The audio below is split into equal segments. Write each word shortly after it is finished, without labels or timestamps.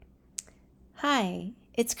Hi,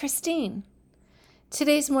 it's Christine.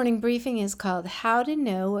 Today's morning briefing is called How to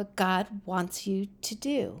Know What God Wants You to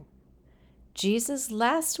Do. Jesus'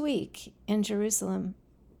 last week in Jerusalem.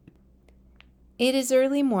 It is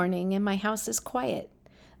early morning and my house is quiet,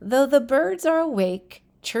 though the birds are awake,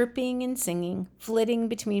 chirping and singing, flitting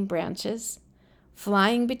between branches,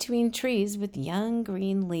 flying between trees with young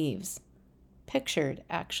green leaves. Pictured,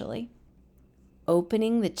 actually.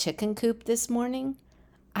 Opening the chicken coop this morning,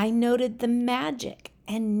 I noted the magic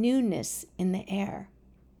and newness in the air.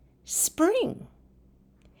 Spring.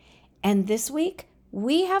 And this week,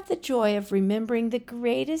 we have the joy of remembering the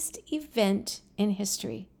greatest event in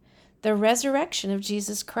history, the resurrection of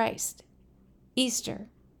Jesus Christ, Easter.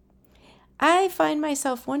 I find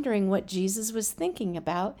myself wondering what Jesus was thinking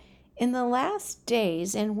about in the last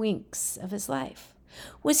days and weeks of his life.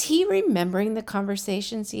 Was he remembering the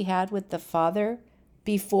conversations he had with the Father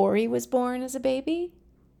before he was born as a baby?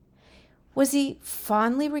 Was he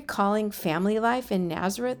fondly recalling family life in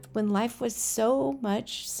Nazareth when life was so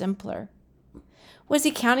much simpler? Was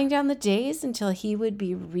he counting down the days until he would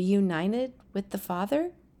be reunited with the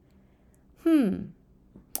Father?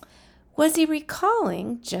 Was he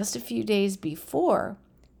recalling just a few days before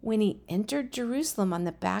when he entered Jerusalem on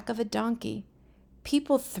the back of a donkey,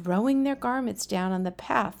 people throwing their garments down on the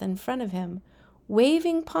path in front of him,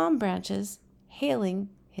 waving palm branches, hailing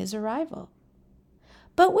his arrival?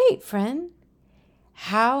 But wait, friend.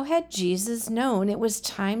 How had Jesus known it was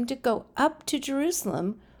time to go up to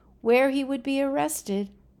Jerusalem where he would be arrested,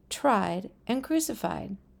 tried, and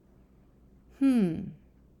crucified? 3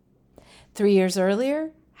 years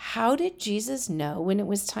earlier, how did Jesus know when it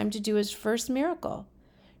was time to do his first miracle,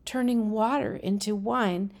 turning water into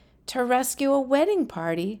wine to rescue a wedding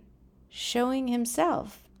party, showing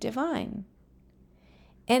himself divine?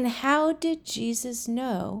 And how did Jesus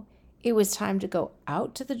know it was time to go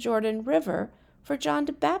out to the Jordan River for John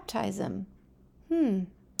to baptize him?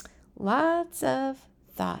 Lots of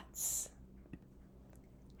thoughts.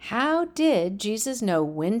 How did Jesus know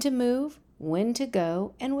when to move, when to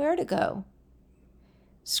go, and where to go?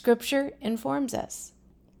 Scripture informs us.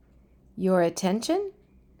 Your attention?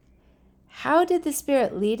 How did the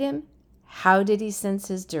Spirit lead him? How did he sense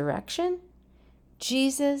his direction?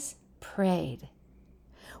 Jesus prayed.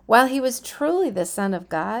 While he was truly the Son of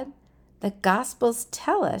God, the Gospels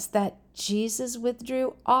tell us that Jesus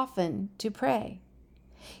withdrew often to pray.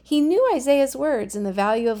 He knew Isaiah's words and the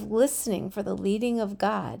value of listening for the leading of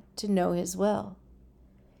God to know his will.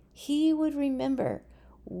 He would remember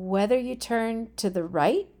whether you turn to the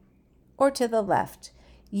right or to the left,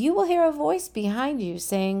 you will hear a voice behind you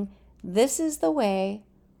saying, "This is the way,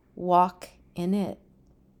 walk in it,"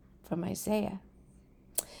 from Isaiah.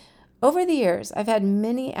 Over the years, I've had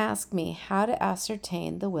many ask me how to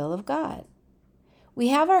ascertain the will of God. We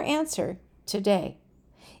have our answer today.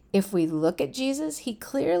 If we look at Jesus, he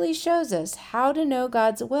clearly shows us how to know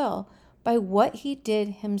God's will by what he did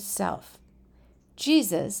himself.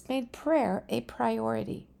 Jesus made prayer a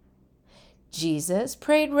priority. Jesus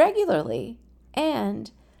prayed regularly and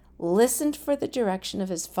listened for the direction of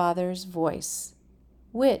his Father's voice,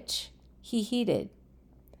 which he heeded.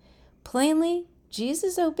 Plainly,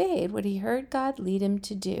 Jesus obeyed what he heard God lead him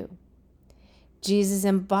to do. Jesus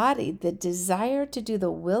embodied the desire to do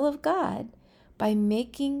the will of God by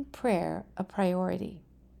making prayer a priority.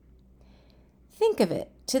 Think of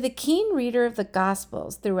it. To the keen reader of the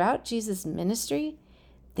Gospels throughout Jesus' ministry,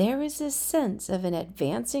 there is a sense of an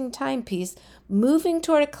advancing timepiece moving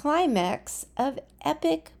toward a climax of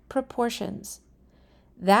epic proportions,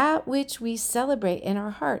 that which we celebrate in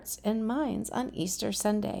our hearts and minds on Easter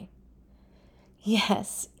Sunday.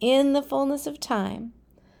 Yes, in the fullness of time,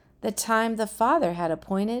 the time the Father had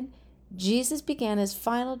appointed, Jesus began his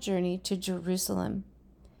final journey to Jerusalem.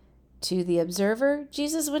 To the observer,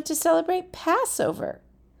 Jesus went to celebrate Passover,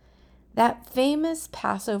 that famous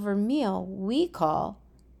Passover meal we call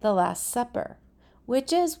the Last Supper,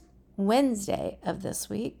 which is Wednesday of this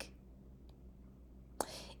week.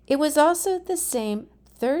 It was also the same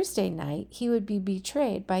Thursday night he would be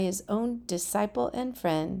betrayed by his own disciple and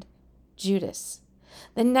friend, Judas.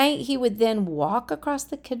 The night he would then walk across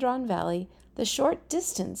the Kidron Valley, the short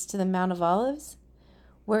distance to the Mount of Olives,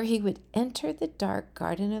 where he would enter the dark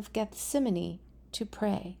Garden of Gethsemane to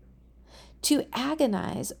pray, to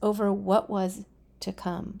agonize over what was to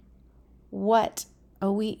come. What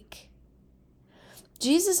a week!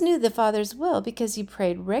 Jesus knew the Father's will because he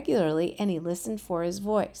prayed regularly and he listened for his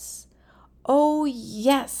voice. Oh,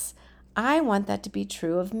 yes, I want that to be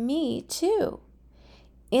true of me too.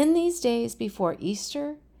 In these days before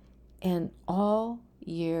Easter and all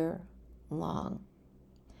year long.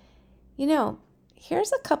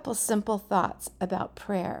 here's a couple simple thoughts about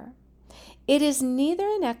prayer. It is neither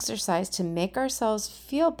an exercise to make ourselves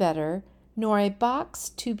feel better nor a box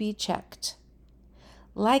to be checked.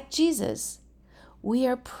 Like Jesus, we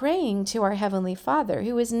are praying to our Heavenly Father,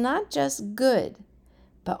 who is not just good,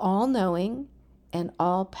 but all-knowing and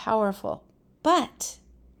all-powerful. But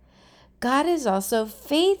God is also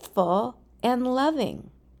faithful and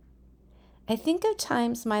loving. I think of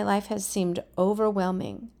times my life has seemed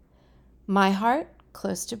overwhelming, my heart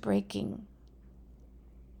close to breaking,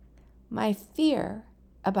 my fear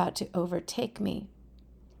about to overtake me.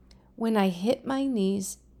 When I hit my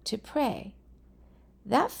knees to pray,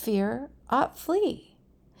 that fear ought flee,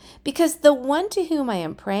 because the one to whom I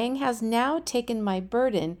am praying has now taken my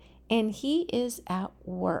burden, and he is at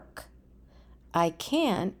work. I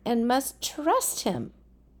can and must trust him.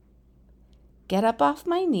 Get up off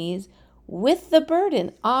my knees with the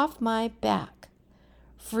burden off my back,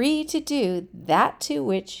 free to do that to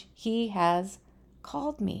which he has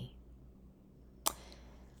called me.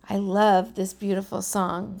 I love this beautiful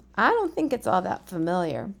song. I don't think it's all that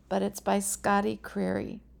familiar, but it's by Scotty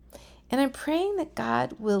Creery. And I'm praying that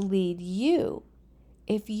God will lead you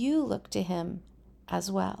if you look to him as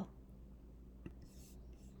well.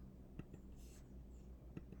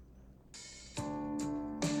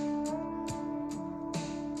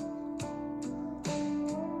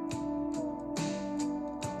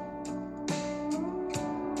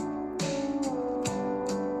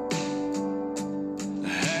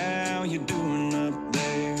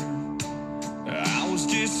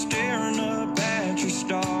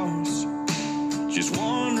 Just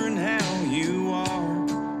wondering how you are,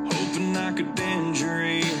 hoping I could bend your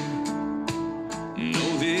ear.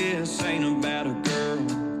 No, this ain't about a girl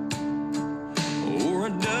or a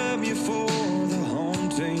W for the home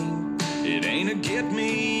team. It ain't a get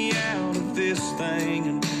me out of this thing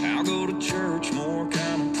and I'll go to church more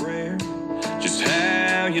kind of prayer. Just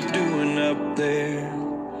how you doing up there?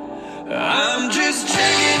 I'm just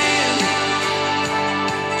checking in,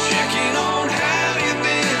 checking on how you've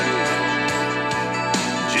been.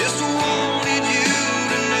 Just wanted you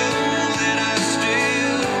to know that I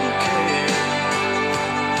still care.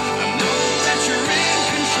 I know that you're in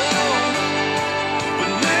control,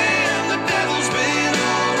 but man, the devil's been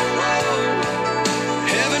on a roll.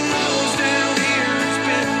 Heaven knows down here it's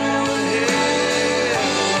been one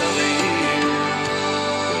hell of a year.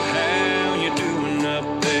 But how you doing up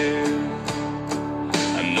there?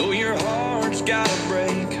 I know your heart's gotta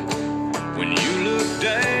break when you look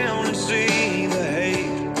down and see the hate,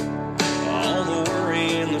 all the worry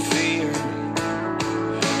and the fear,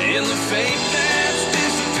 and the faith that's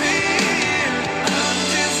disappeared. I'm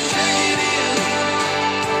just checking in,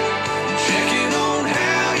 checking on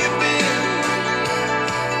how you've been.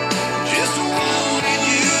 Just wanted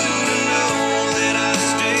you to know that I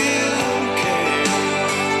still care.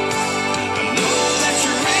 I know that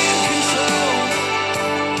you're in control,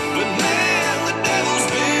 but man, the devil's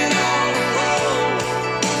been on a roll.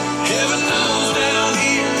 Heaven knows down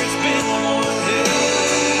here it's been one hell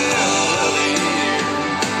of a year.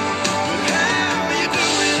 But how you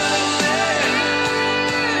doing up there?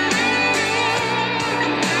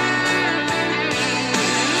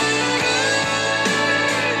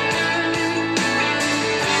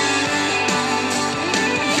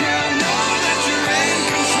 Yeah, I know that you're in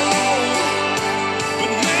control,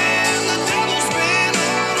 but man, the devil's been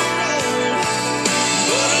on a roll.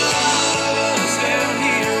 But a lot of us down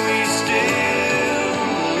here, we still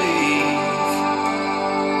believe.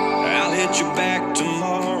 I'll hit you back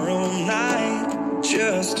tomorrow night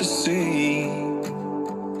just to see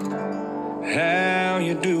how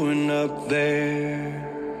you doing up there.